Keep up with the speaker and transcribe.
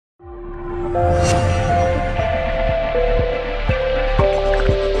Too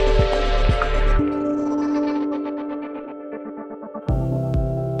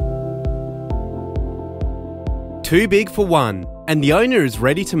big for one, and the owner is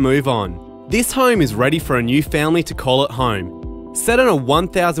ready to move on. This home is ready for a new family to call it home. Set on a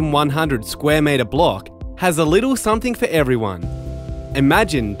 1,100 square metre block, has a little something for everyone.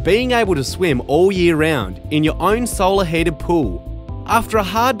 Imagine being able to swim all year round in your own solar heated pool. After a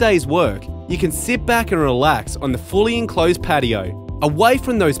hard day's work, you can sit back and relax on the fully enclosed patio, away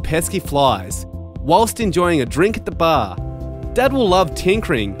from those pesky flies, whilst enjoying a drink at the bar. Dad will love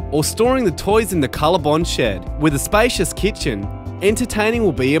tinkering or storing the toys in the ColourBond shed. With a spacious kitchen, entertaining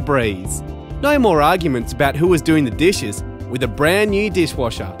will be a breeze. No more arguments about who was doing the dishes with a brand new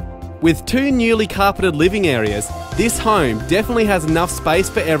dishwasher. With 2 newly carpeted living areas, this home definitely has enough space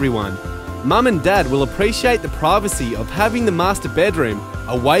for everyone. Mum and Dad will appreciate the privacy of having the master bedroom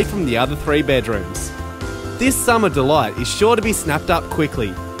away from the other 3 bedrooms. This summer delight is sure to be snapped up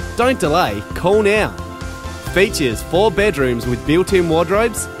quickly. Don't delay, call now. Features 4 bedrooms with built-in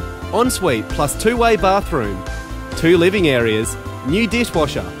wardrobes, ensuite plus 2-way bathroom, 2 living areas, new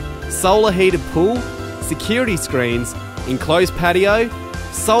dishwasher, solar heated pool, security screens, enclosed patio,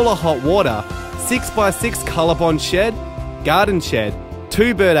 solar hot water, 6x6 ColourBond shed, garden shed,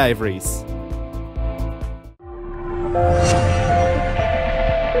 2 bird aviaries.